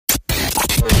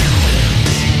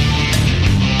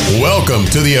Welcome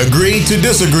to the Agree to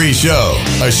Disagree Show,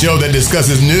 a show that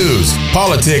discusses news,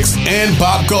 politics, and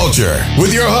pop culture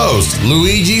with your host,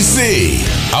 Luigi C.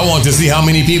 I want to see how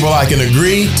many people I can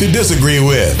agree to disagree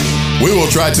with. We will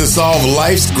try to solve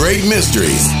life's great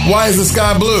mysteries. Why is the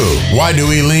sky blue? Why do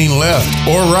we lean left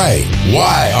or right?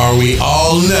 Why are we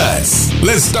all nuts?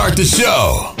 Let's start the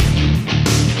show.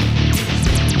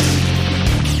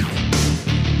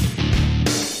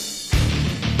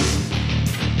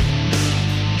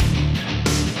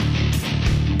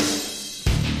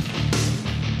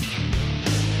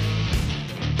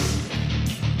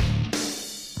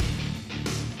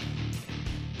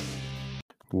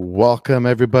 Welcome,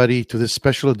 everybody, to this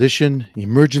special edition,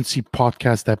 emergency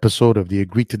podcast episode of the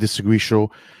Agree to Disagree show,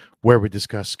 where we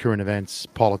discuss current events,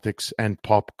 politics, and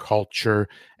pop culture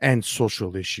and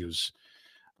social issues.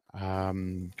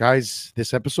 Guys,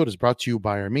 this episode is brought to you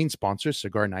by our main sponsor,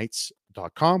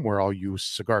 CigarNights.com, where all you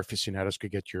cigar aficionados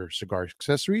could get your cigar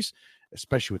accessories,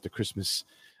 especially with the Christmas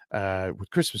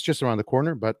just around the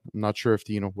corner. But I'm not sure if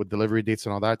with delivery dates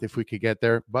and all that, if we could get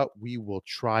there, but we will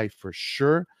try for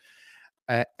sure.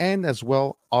 And as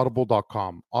well,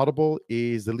 Audible.com. Audible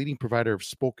is the leading provider of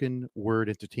spoken word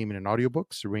entertainment and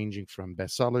audiobooks, ranging from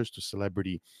bestsellers to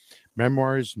celebrity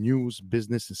memoirs, news,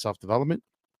 business, and self-development.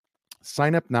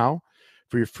 Sign up now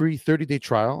for your free 30-day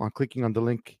trial on clicking on the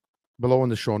link below in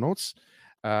the show notes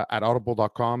at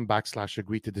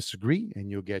audible.com/agree to disagree,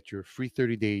 and you'll get your free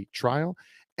 30-day trial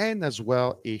and as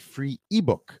well a free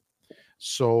ebook.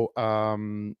 So,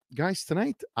 guys,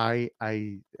 tonight I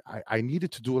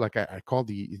needed to do like I called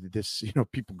this.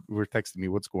 People were texting me,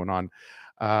 "What's going on?"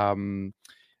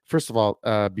 First of all,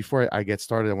 before I get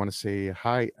started, I want to say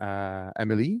hi,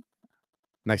 Emily.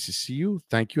 Nice to see you.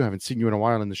 Thank you. I haven't seen you in a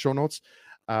while. In the show notes,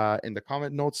 in the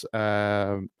comment notes,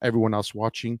 everyone else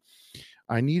watching,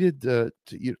 I needed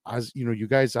you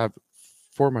guys have.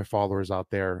 For my followers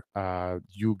out there,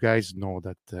 you guys know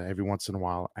that every once in a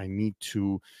while I need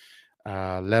to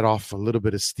let off a little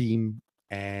bit of steam,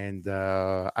 and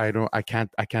I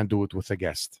can't do it with a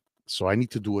guest, so I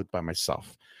need to do it by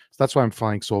myself. So that's why I'm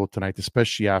flying solo tonight,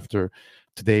 especially after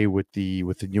today with the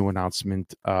new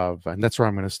announcement and that's where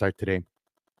I'm going to start today.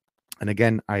 And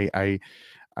again, I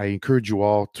encourage you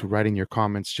all to write in your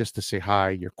comments just to say hi,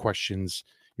 your questions,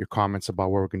 your comments about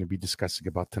what we're going to be discussing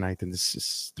about tonight. And this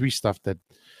is three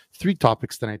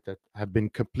topics tonight that have been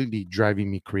completely driving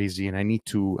me crazy, and I need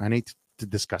to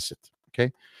discuss it.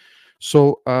 Okay,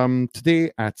 so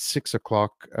today at 6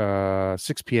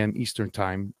 p.m. Eastern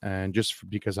time, and just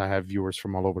because I have viewers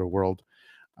from all over the world,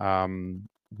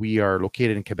 we are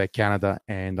located in Quebec, Canada,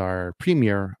 and our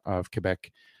premier of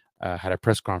Quebec had a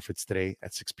press conference today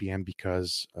at 6 p.m.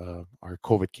 because our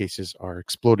COVID cases are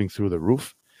exploding through the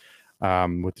roof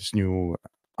with this new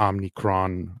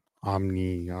Omicron,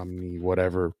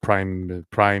 whatever, prime,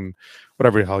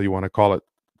 whatever the hell you want to call it,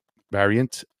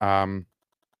 variant.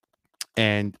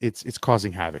 And it's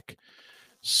causing havoc.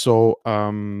 So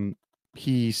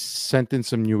he sent in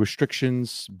some new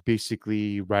restrictions,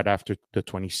 basically right after the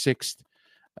 26th,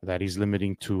 that he's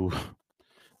limiting to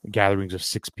gatherings of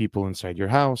 6 people inside your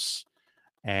house,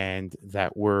 and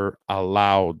that we're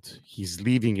allowed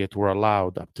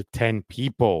up to 10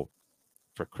 people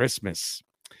for Christmas.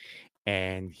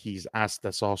 And he's asked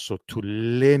us also to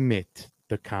limit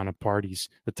the kind of parties,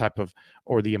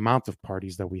 the amount of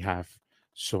parties that we have.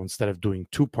 So instead of doing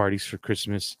 2 parties for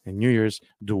Christmas and New Year's,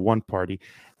 do 1 party.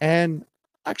 And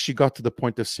actually got to the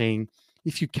point of saying,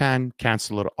 if you can,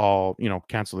 cancel it all,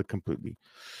 cancel it completely.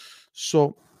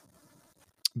 So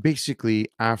basically,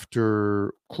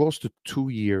 after close to 2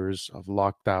 years of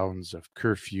lockdowns, of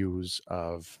curfews,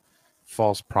 of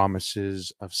false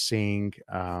promises, of saying,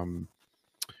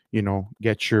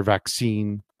 get your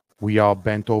vaccine, we all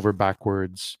bent over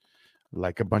backwards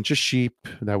like a bunch of sheep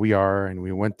that we are, and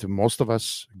we went to,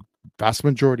 vast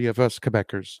majority of us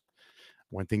Quebecers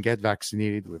went and get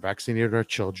vaccinated. We vaccinated our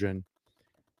children,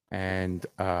 and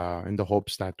in the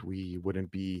hopes that we wouldn't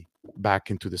be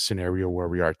back into the scenario where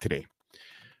we are today.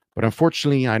 But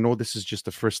unfortunately, I know this is just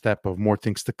the first step of more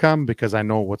things to come, because I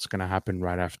know what's going to happen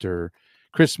right after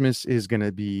Christmas is going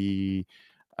to be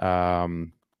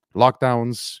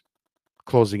lockdowns,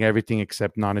 closing everything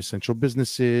except non-essential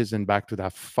businesses, and back to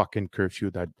that fucking curfew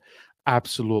that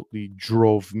absolutely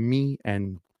drove me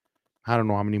and I don't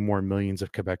know how many more millions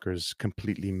of Quebecers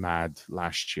completely mad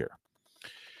last year.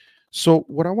 So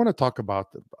what I want to talk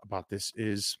about this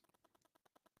is,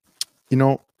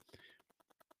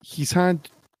 he's had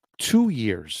 2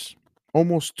 years,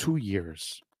 almost 2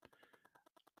 years,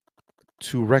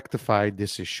 to rectify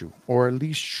this issue, or at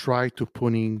least try to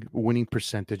putting winning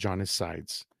percentage on his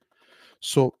sides.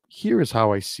 So here is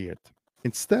how I see it.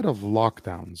 instead of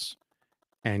lockdowns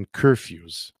and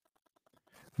curfews,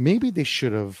 maybe they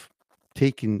should have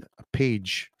taken a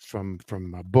page from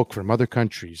a book from other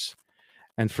countries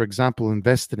and, for example,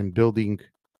 invested in building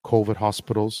COVID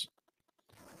hospitals,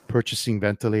 purchasing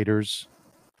ventilators,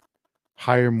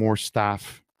 hire more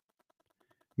staff,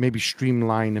 maybe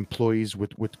streamline employees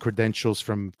with credentials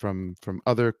from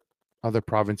other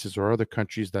provinces or other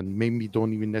countries that maybe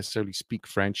don't even necessarily speak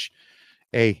French.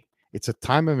 Hey, it's a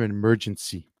time of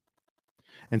emergency.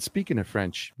 And speaking of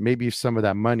French, maybe if some of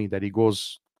that money that he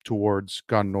goes towards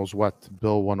God knows what,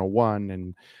 Bill 101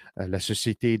 and La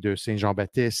Société de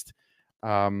Saint-Jean-Baptiste,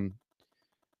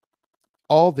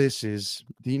 all this is,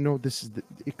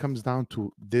 it comes down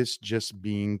to this just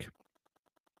being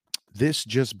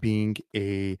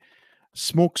a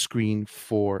smokescreen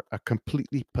for a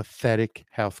completely pathetic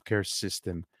healthcare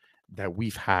system that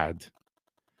we've had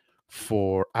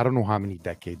for I don't know how many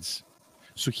decades.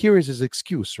 So here is his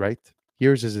excuse, right?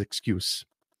 Here's his excuse.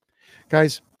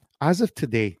 Guys, as of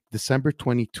today, December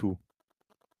 22,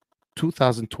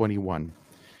 2021,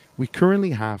 we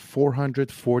currently have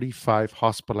 445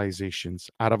 hospitalizations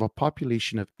out of a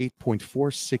population of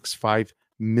 8.465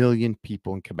 million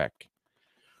people in Quebec.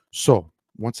 So,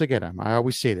 once again, I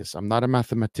always say this, I'm not a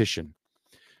mathematician,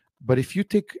 but if you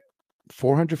take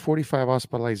 445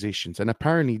 hospitalizations, and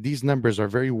apparently these numbers are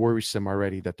very worrisome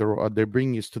already, that they're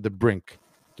bringing us to the brink,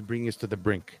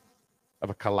 of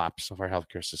a collapse of our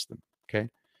healthcare system, okay?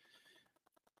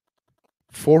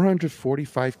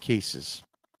 445 cases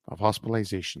of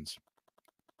hospitalizations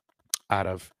out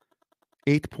of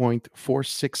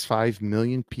 8.465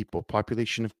 million people,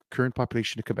 current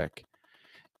population of Quebec,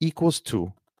 equals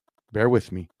to, bear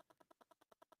with me,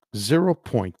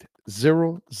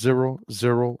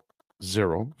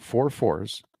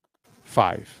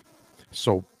 0.0000445.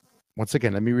 So once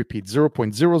again, let me repeat,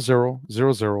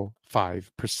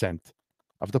 0.00005%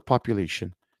 of the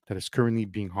population that is currently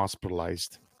being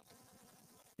hospitalized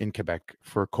in Quebec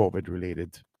for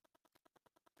COVID-related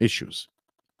issues.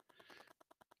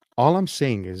 All I'm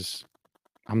saying is,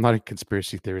 I'm not a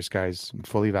conspiracy theorist, guys. I'm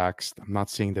fully vaxxed. I'm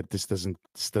not saying that this doesn't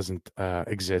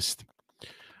exist.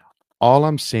 All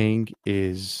I'm saying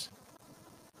is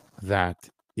that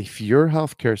if your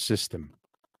healthcare system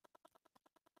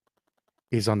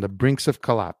is on the brinks of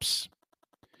collapse,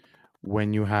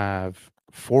 when you have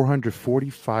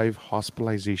 445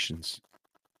 hospitalizations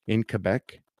in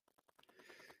Quebec,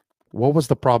 what was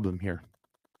the problem here?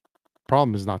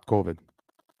 Problem is not COVID.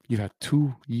 You've had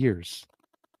 2 years,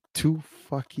 2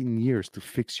 fucking years to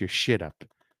fix your shit up.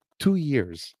 2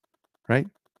 years, right?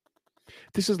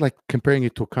 This is like comparing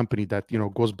it to a company that,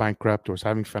 goes bankrupt or is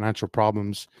having financial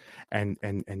problems and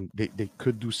they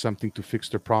could do something to fix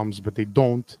their problems, but they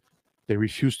don't. They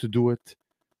refuse to do it.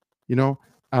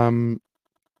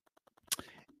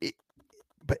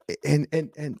 But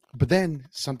then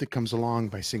something comes along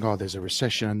by saying, oh, there's a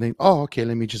recession, and then, oh, okay,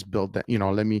 let me just build that,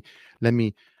 let me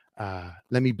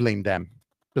blame them.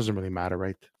 Doesn't really matter,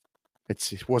 right?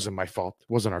 It wasn't my fault. It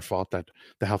wasn't our fault that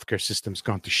the healthcare system's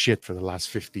gone to shit for the last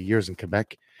 50 years in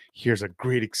Quebec. Here's a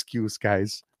great excuse,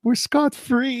 guys. We're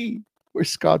scot-free. We're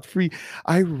scot-free.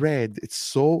 I read it's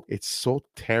so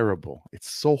terrible. It's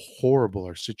so horrible,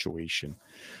 our situation,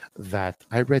 that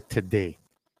I read today,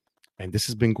 and this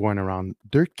has been going around.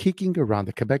 The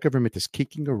Quebec government is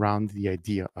kicking around the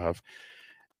idea of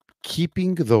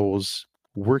keeping those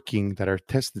working that are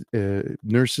tested,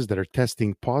 nurses that are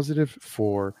testing positive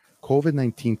for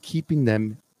COVID-19, keeping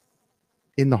them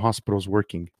in the hospitals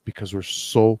working because we're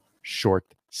so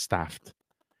short-staffed.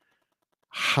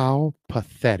 How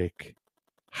pathetic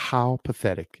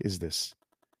is this?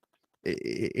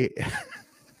 It's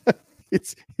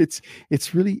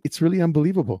really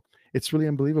unbelievable. It's really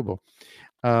unbelievable.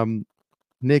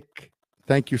 Nick,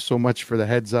 thank you so much for the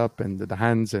heads up and the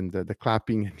hands and the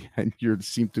clapping, and you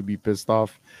seem to be pissed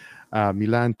off.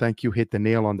 Milan, thank you. Hit the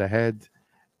nail on the head.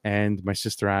 And my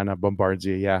sister Anna,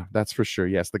 Bombardier. Yeah, that's for sure.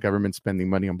 Yes, the government's spending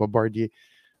money on Bombardier.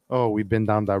 Oh, we've been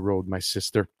down that road, my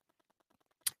sister.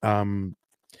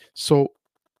 So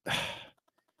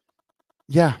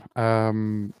yeah, I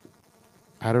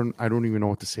don't even know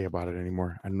what to say about it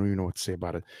anymore. I don't even know what to say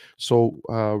about it. So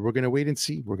we're gonna wait and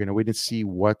see. We're gonna wait and see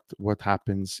what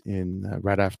happens in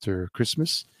right after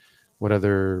Christmas, what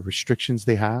other restrictions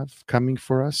they have coming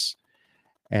for us.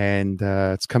 And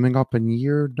it's coming up in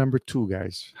year number 2,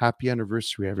 guys. Happy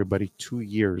anniversary, everybody. 2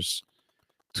 years.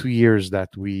 2 years that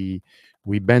we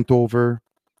bent over.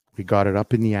 We got it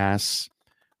up in the ass.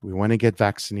 We want to get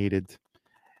vaccinated.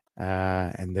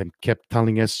 And then kept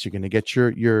telling us, you're going to get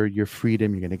your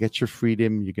freedom. You're going to get your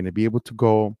freedom. You're going to be able to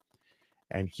go.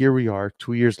 And here we are,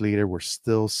 2 years later, we're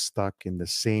still stuck in the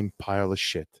same pile of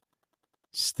shit.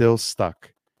 Still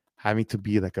stuck, having to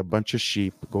be like a bunch of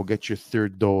sheep. Go get your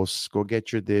third dose. Go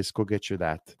get your this. Go get your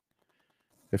that.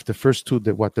 If the first two,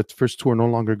 the first two are no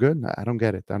longer good, I don't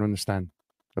get it. I don't understand.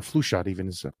 A flu shot even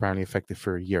is apparently effective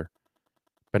for a year.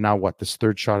 But now what? This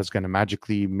third shot is going to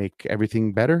magically make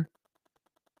everything better?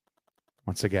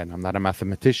 Once again, I'm not a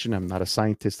mathematician. I'm not a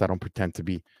scientist. I don't pretend to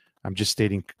be. I'm just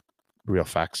stating real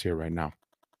facts here right now.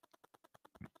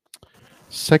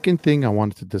 Second thing I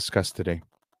wanted to discuss today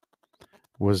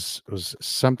was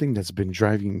something that's been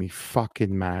driving me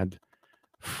fucking mad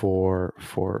for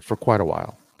quite a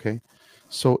while. Okay,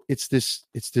 so it's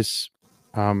this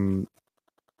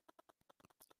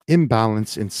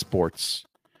imbalance in sports.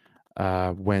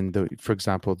 When for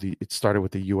example, it started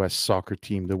with the U.S. soccer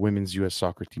team, the women's U.S.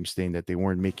 soccer team, saying that they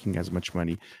weren't making as much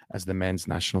money as the men's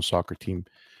national soccer team.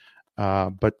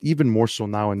 But even more so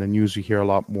now in the news, we hear a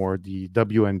lot more the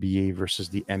WNBA versus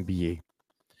the NBA,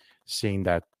 saying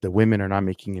that the women are not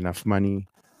making enough money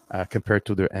compared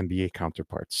to their NBA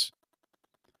counterparts.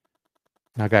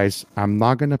 Now, guys, I'm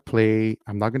not gonna play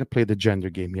the gender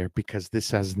game here because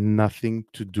this has nothing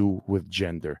to do with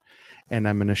gender. And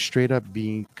I'm gonna straight up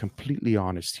be completely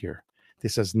honest here.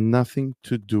 This has nothing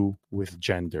to do with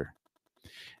gender.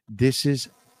 This is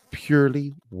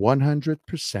purely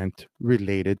 100%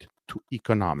 related to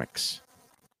economics.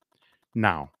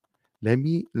 Now, let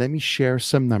me share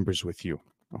some numbers with you,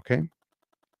 okay?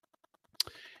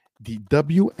 The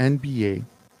WNBA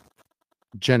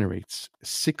generates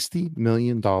 $60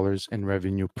 million in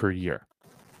revenue per year.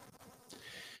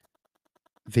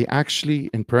 They actually,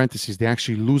 in parentheses, they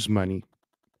actually lose money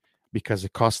because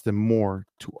it costs them more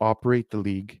to operate the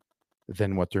league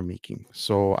than what they're making.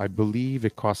 So I believe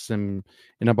it costs them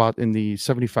in the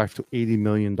 $75 to $80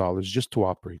 million just to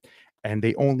operate. And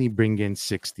they only bring in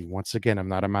 60. Once again, I'm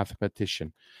not a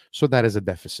mathematician. So that is a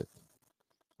deficit.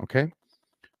 Okay?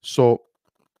 So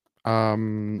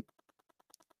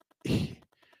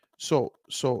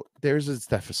so there's this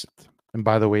deficit. And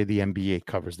by the way, the NBA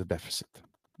covers the deficit.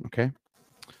 Okay?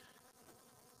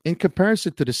 In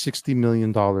comparison to the $60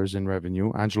 million in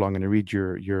revenue, Angelo, I'm going to read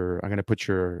I'm going to put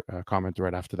your comment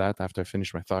right after that, after I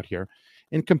finish my thought here.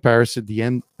 In comparison,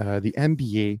 the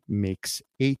NBA makes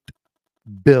 $8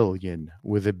 billion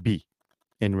with a B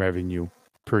in revenue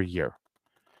per year.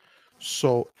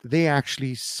 So they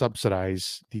actually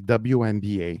subsidize the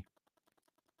WNBA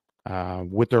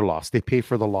with their loss. They pay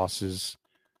for the losses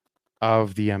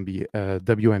of the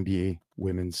WNBA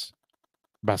Women's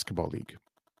Basketball League.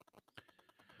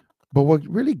 But what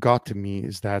really got to me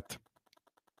is that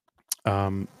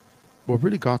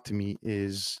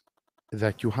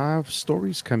you have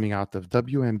stories coming out of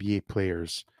WNBA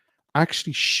players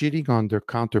actually shitting on their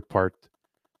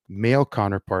male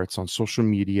counterparts on social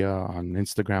media, on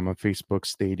Instagram, on Facebook,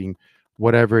 stating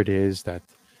whatever it is that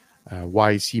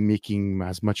why is he making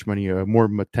as much money,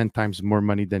 10 times more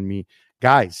money than me?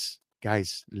 Guys,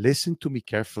 listen to me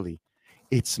carefully.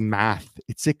 It's math.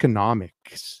 It's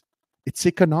economics. It's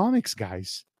economics,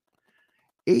 guys.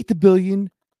 8 billion,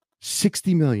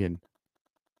 60 million.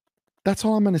 That's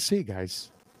all I'm going to say, guys.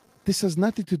 This has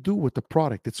nothing to do with the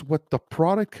product. It's what the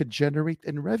product could generate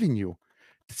in revenue.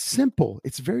 It's simple.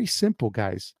 It's very simple,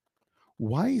 guys.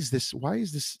 Why is this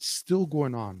still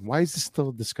going on? Why is this still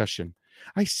a discussion?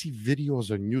 I see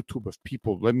videos on YouTube of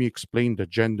people, let me explain the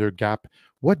gender gap.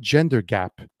 What gender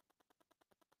gap?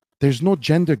 There's no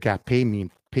gender gap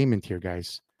payment here,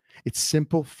 guys. It's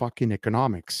simple fucking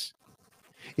economics.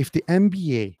 If the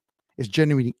NBA is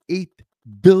generating $8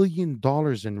 billion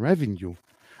in revenue,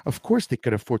 of course they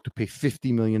could afford to pay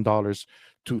 $50 million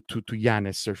to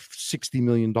Giannis or $60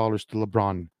 million to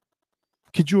LeBron.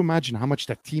 Could you imagine how much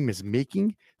that team is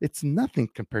making? It's nothing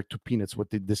compared to peanuts what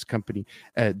this company,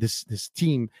 this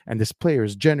team and this player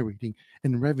is generating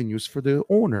in revenues for the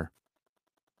owner.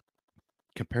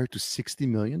 Compared to 60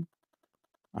 million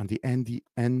on the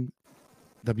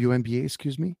WNBA,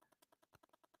 excuse me.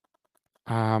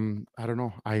 I don't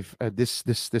know.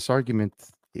 This argument,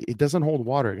 it doesn't hold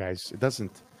water, guys. It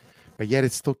doesn't. But yet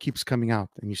it still keeps coming out.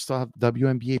 And you still have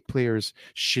WNBA players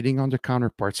shitting on their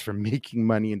counterparts for making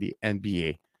money in the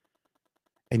NBA.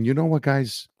 And you know what,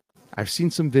 guys? I've seen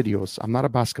some videos. I'm not a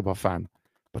basketball fan.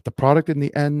 But the product in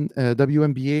the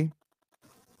WNBA,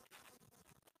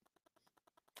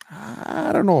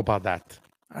 I don't know about that.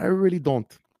 I really don't.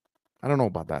 I don't know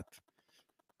about that.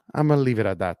 I'm going to leave it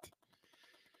at that.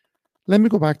 Let me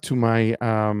go back to my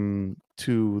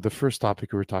to the first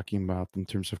topic we were talking about in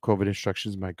terms of COVID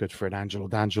instructions. My good friend Angelo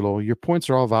D'Angelo, your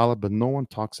points are all valid, but no one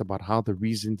talks about how the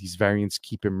reason these variants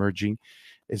keep emerging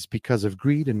is because of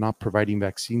greed and not providing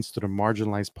vaccines to the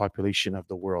marginalized population of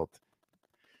the world.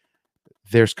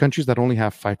 There's countries that only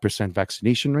have 5%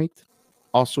 vaccination rate.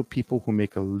 Also, people who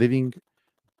make a living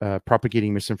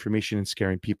propagating misinformation and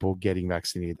scaring people getting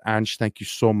vaccinated. Ange, thank you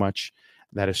so much.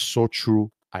 That is so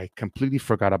true. I completely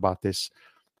forgot about this.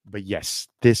 But yes,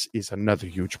 this is another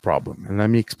huge problem. And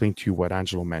let me explain to you what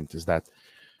Angelo meant is that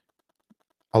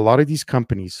a lot of these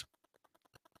companies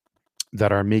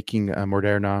that are making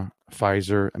Moderna,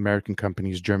 Pfizer, American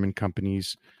companies, German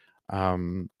companies,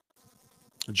 Johnson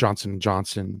 &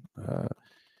 Johnson,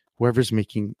 whoever's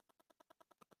making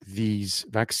these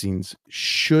vaccines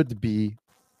should be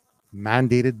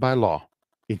mandated by law,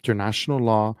 international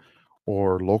law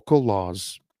or local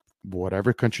laws,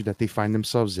 whatever country that they find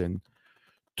themselves in,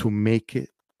 to make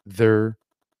their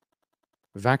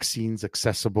vaccines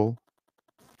accessible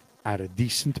at a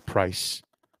decent price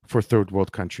for third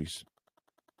world countries.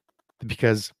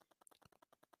 Because,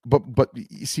 but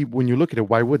you see, when you look at it,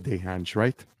 why would they, Ange,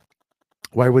 right?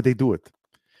 Why would they do it?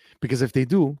 Because if they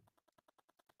do,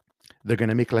 they're going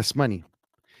to make less money.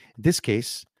 In this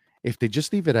case, if they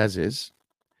just leave it as is,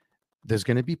 there's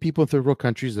going to be people in third world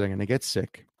countries that are going to get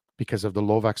sick because of the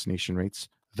low vaccination rates.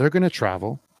 They're going to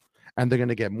travel and they're going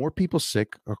to get more people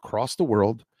sick across the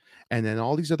world. And then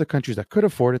all these other countries that could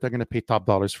afford it, they're going to pay top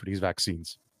dollars for these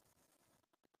vaccines.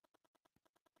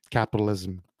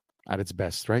 Capitalism at its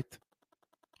best, right?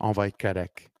 On va être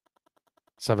correct.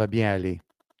 Ça va bien aller.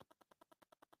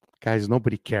 Guys,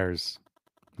 nobody cares.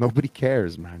 Nobody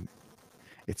cares, man.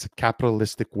 It's a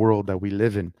capitalistic world that we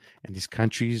live in. And these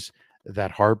countries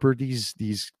that harbor these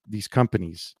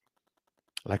companies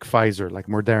like Pfizer, like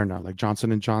Moderna, like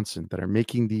Johnson & Johnson, that are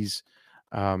making these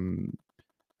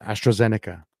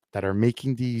AstraZeneca, that are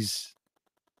making these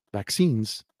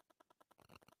vaccines.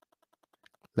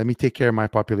 Let me take care of my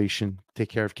population, take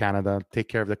care of Canada, take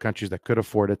care of the countries that could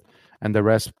afford it, and the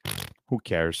rest, who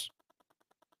cares?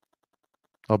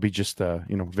 I'll be just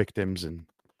victims, and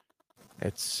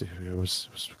it was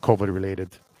COVID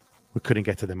related. We couldn't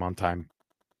get to them on time.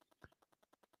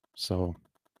 So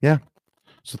yeah.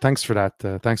 So thanks for that.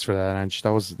 Ange.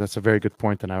 That's a very good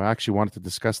point, and I actually wanted to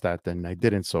discuss that, and I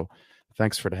didn't. So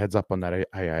thanks for the heads up on that.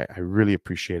 I really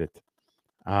appreciate it.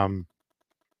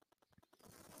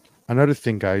 Another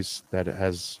thing, guys, that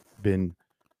has been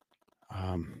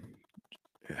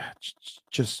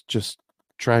just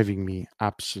driving me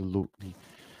absolutely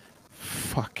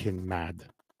fucking mad.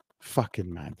 All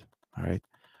right,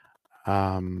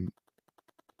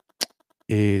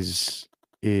 is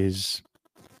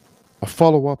a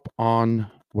follow-up on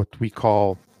what we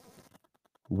call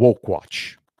woke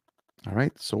watch. All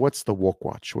right. So what's the woke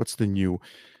watch? What's the new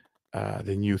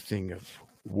thing of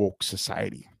woke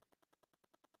society?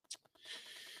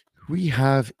 We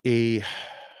have a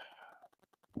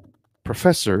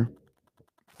professor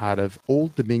out of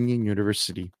Old Dominion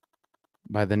University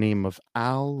by the name of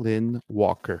Alan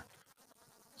Walker,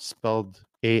 spelled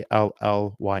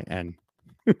Allyn,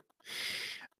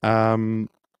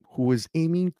 who is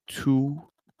aiming to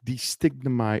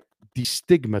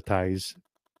destigmatize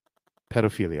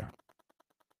pedophilia.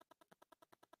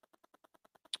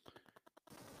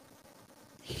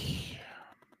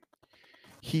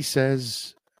 He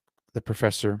says, the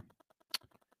professor,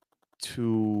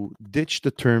 to ditch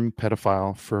the term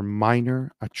pedophile for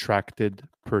minor attracted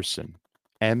person,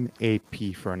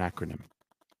 MAP for an acronym.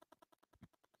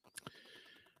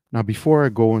 Now, before I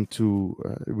go into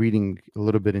reading a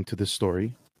little bit into this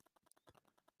story,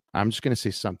 I'm just going to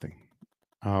say something.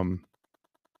 I'm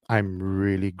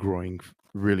really growing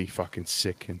really fucking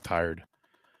sick and tired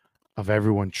of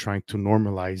everyone trying to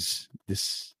normalize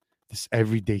this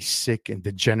everyday sick and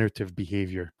degenerative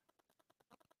behavior.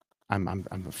 I'm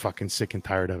fucking sick and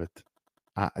tired of it.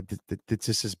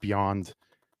 This is beyond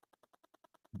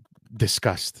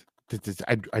disgust.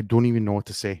 I don't even know what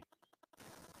to say.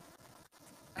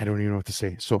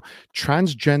 So,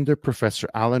 transgender professor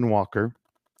Alan Walker,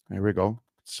 there we go.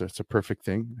 So it's a perfect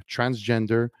thing.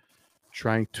 Transgender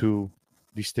trying to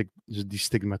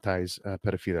destigmatize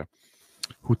pedophilia,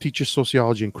 who teaches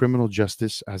sociology and criminal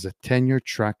justice as a tenure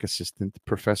track assistant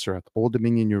professor at Old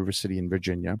Dominion University in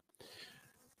Virginia,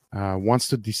 wants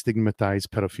to destigmatize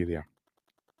pedophilia.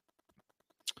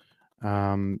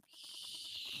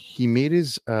 He made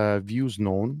his views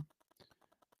known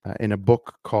in a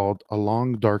book called A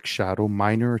Long Dark Shadow,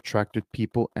 Minor Attracted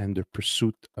People and the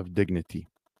Pursuit of Dignity.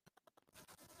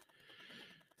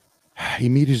 He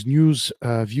made his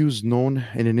views known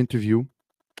in an interview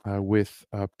with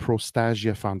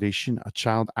Prostasia Foundation, a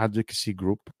child advocacy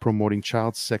group promoting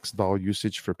child sex doll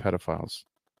usage for pedophiles.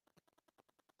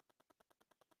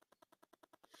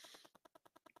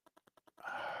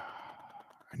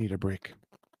 need a break.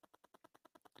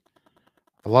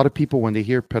 A lot of people, when they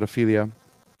hear pedophilia,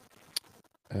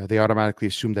 they automatically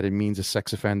assume that it means a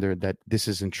sex offender, that this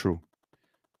isn't true.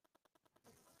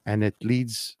 And it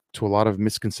leads to a lot of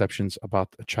misconceptions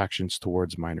about attractions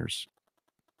towards minors.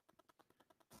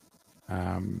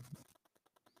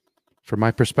 From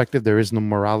my perspective, there is no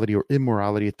morality or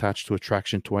immorality attached to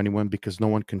attraction to anyone, because no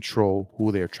one control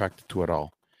who they're attracted to at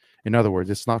all. In other words,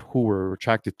 it's not who we're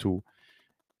attracted to.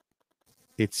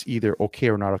 It's either okay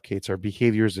or not okay. It's our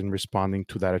behaviors in responding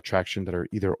to that attraction that are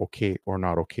either okay or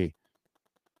not okay.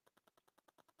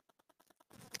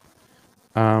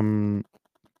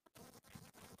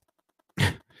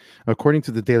 According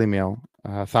to the Daily Mail,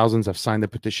 thousands have signed a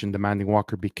petition demanding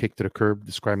Walker be kicked to the curb,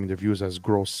 describing their views as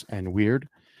gross and weird.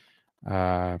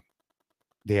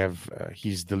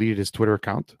 He's deleted his Twitter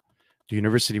account. The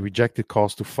university rejected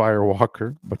calls to fire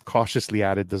Walker, but cautiously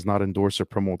added does not endorse or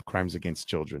promote crimes against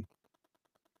children.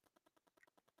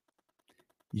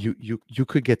 You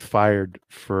could get fired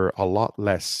for a lot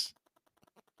less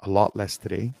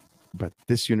today, but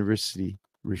this university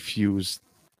refused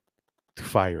to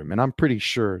fire him. And I'm pretty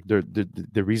sure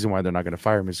the reason why they're not going to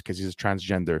fire him is because he's a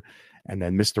transgender. And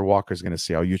then Mr. Walker is going to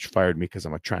say, oh, you fired me because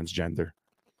I'm a transgender.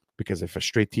 Because if a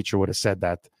straight teacher would have said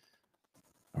that,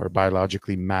 or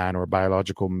biologically man or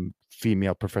biological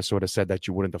female professor would have said that,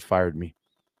 you wouldn't have fired me.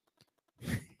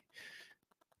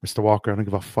 Mr. Walker, I don't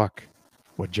give a fuck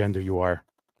what gender you are.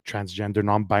 Transgender,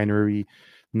 non-binary,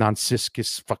 non-cis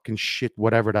fucking shit,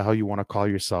 whatever the hell you want to call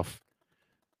yourself.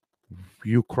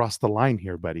 You crossed the line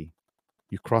here, buddy.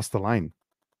 You crossed the line.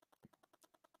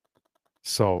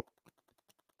 So,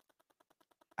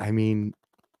 I mean,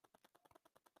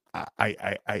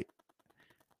 I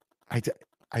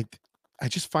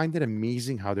just find it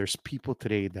amazing how there's people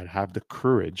today that have the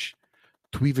courage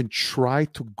to even try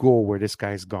to go where this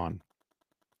guy's gone.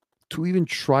 To even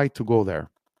try to go there.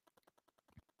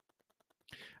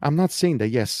 I'm not saying that,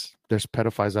 yes, there's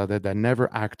pedophiles out there that never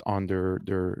act on their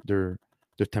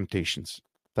temptations.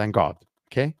 Thank God.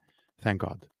 Okay? Thank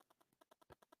God.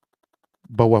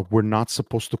 But what, we're not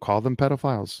supposed to call them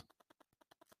pedophiles?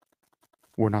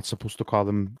 We're not supposed to call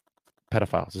them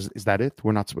pedophiles. Is that it?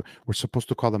 We're supposed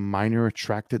to call them minor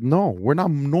attracted? No, we're not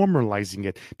normalizing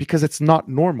it because it's not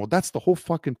normal. That's the whole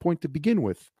fucking point to begin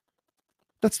with.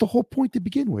 That's the whole point to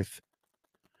begin with.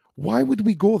 Why would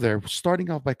we go there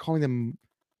starting off by calling them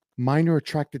minor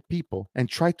attracted people and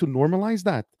try to normalize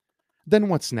that? Then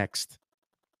what's next?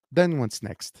 Then what's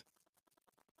next?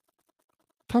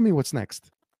 Tell me what's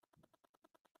next.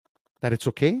 That it's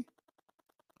okay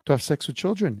to have sex with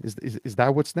children? Is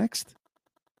that what's next?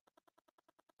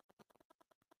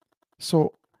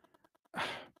 So,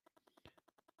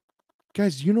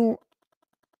 guys, you know,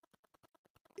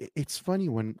 it's funny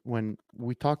when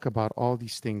we talk about all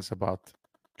these things about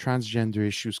transgender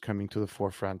issues coming to the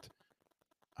forefront,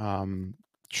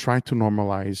 trying to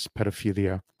normalize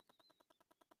pedophilia.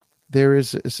 There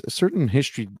is a certain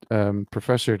history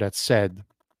professor that said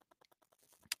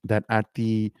that at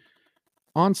the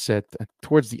onset,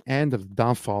 towards the end of the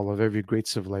downfall of every great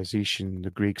civilization, the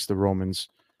Greeks, the Romans,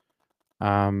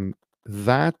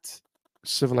 that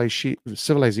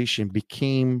civilization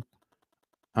became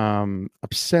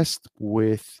obsessed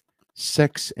with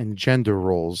sex and gender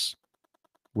roles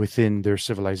within their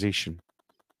civilization.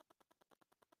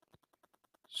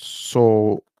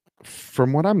 So,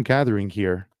 from what I'm gathering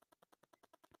here,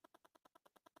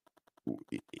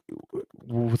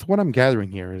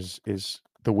 is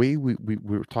the way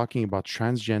we're talking about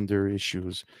transgender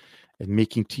issues and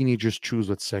making teenagers choose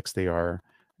what sex they are,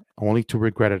 only to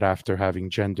regret it after having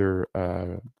gender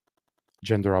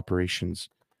operations.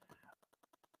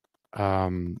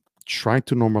 Trying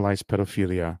to normalize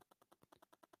pedophilia.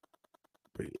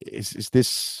 Is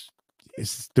this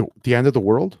the end of the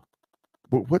world?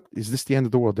 What is this? The end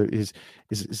of the world? Is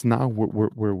now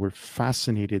we're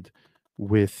fascinated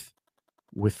with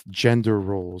gender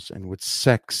roles and with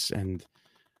sex, and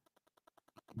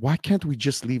why can't we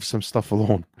just leave some stuff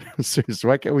alone? Seriously,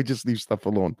 why can't we just leave stuff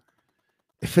alone?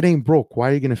 If it ain't broke, why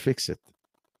are you gonna fix it?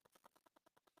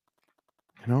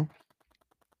 You know?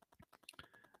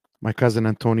 My cousin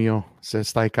Antonio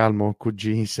says, "Stai calmo,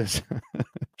 Cuggi." He says,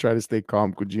 "Try to stay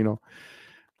calm, Cugino."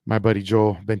 My buddy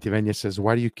Joe Bentivegna says,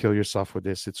 "Why do you kill yourself with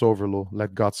this? It's over, Lou.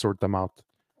 Let God sort them out."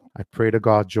 I pray to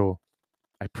God, Joe.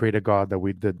 I pray to God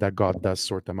that God does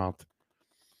sort them out.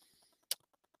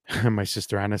 My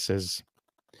sister Anna says,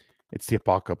 "It's the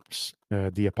apocalypse."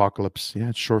 The apocalypse. Yeah,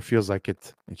 it sure feels like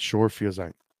it. It sure feels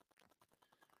like.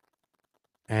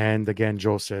 And again,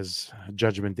 Joe says,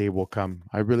 "Judgment Day will come."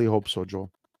 I really hope so, Joe.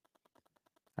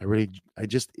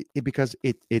 Because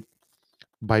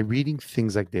by reading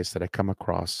things like this that I come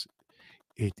across,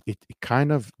 it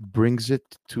kind of brings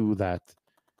it to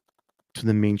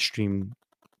the mainstream.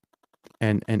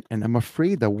 And I'm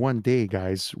afraid that one day,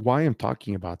 guys, why I'm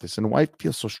talking about this and why I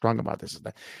feel so strong about this is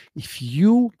that if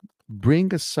you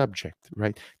bring a subject,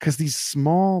 right? Because these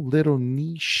small little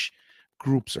niche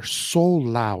groups are so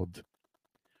loud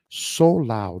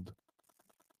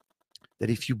that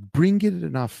if you bring it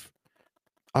enough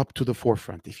up to the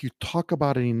forefront, if you talk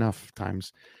about it enough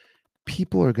times,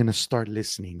 people are going to start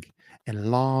listening and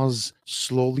laws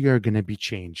slowly are going to be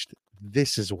changed.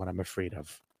 This is what I'm afraid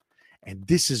of. And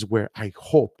this is where I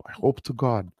hope to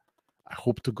God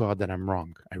that I'm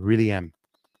wrong. I really am.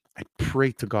 I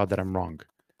pray to God that I'm wrong.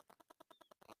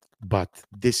 But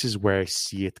this is where I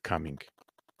see it coming.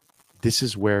 This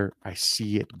is where I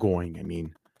see it going. I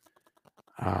mean,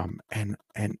 and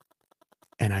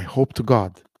I hope to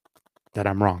God that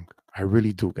I'm wrong. I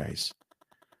really do, guys.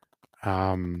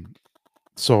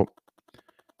 So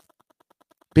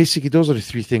basically, those are the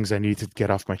three things I need to get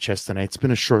off my chest tonight. It's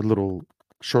been a short little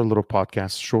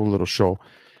podcast, short little show,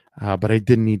 but I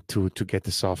did need to get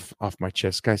this off my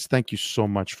chest. Guys, thank you so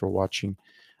much for watching.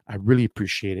 I really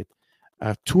appreciate it.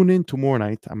 Tune in tomorrow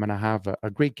night. I'm going to have a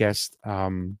great guest,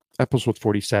 episode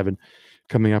 47,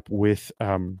 coming up with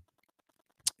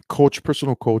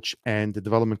personal coach and the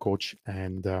development coach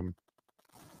and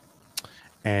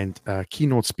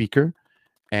keynote speaker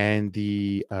and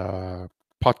the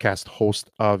podcast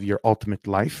host of Your Ultimate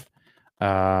Life,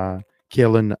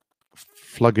 Kaelin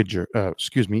Fluckiger.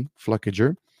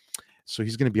 So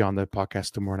he's going to be on the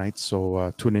podcast tomorrow night.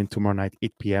 So tune in tomorrow night,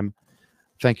 8 p.m.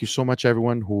 Thank you so much,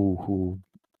 everyone who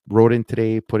wrote in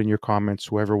today, put in your comments,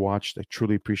 whoever watched. I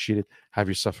truly appreciate it. Have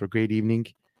yourself a great evening,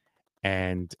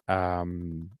 and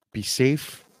be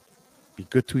safe, be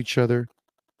good to each other,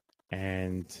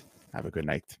 and have a good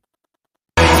night.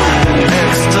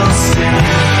 Ecstasy,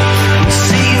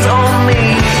 sees on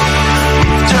me,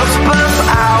 just burns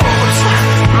out.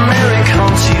 Mary,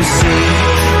 can't you see?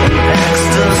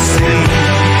 Ecstasy.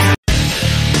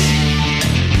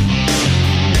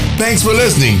 Thanks for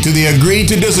listening to the Agree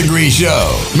to Disagree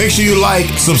show. Make sure you like,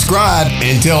 subscribe,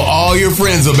 and tell all your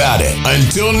friends about it.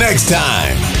 Until next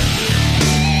time.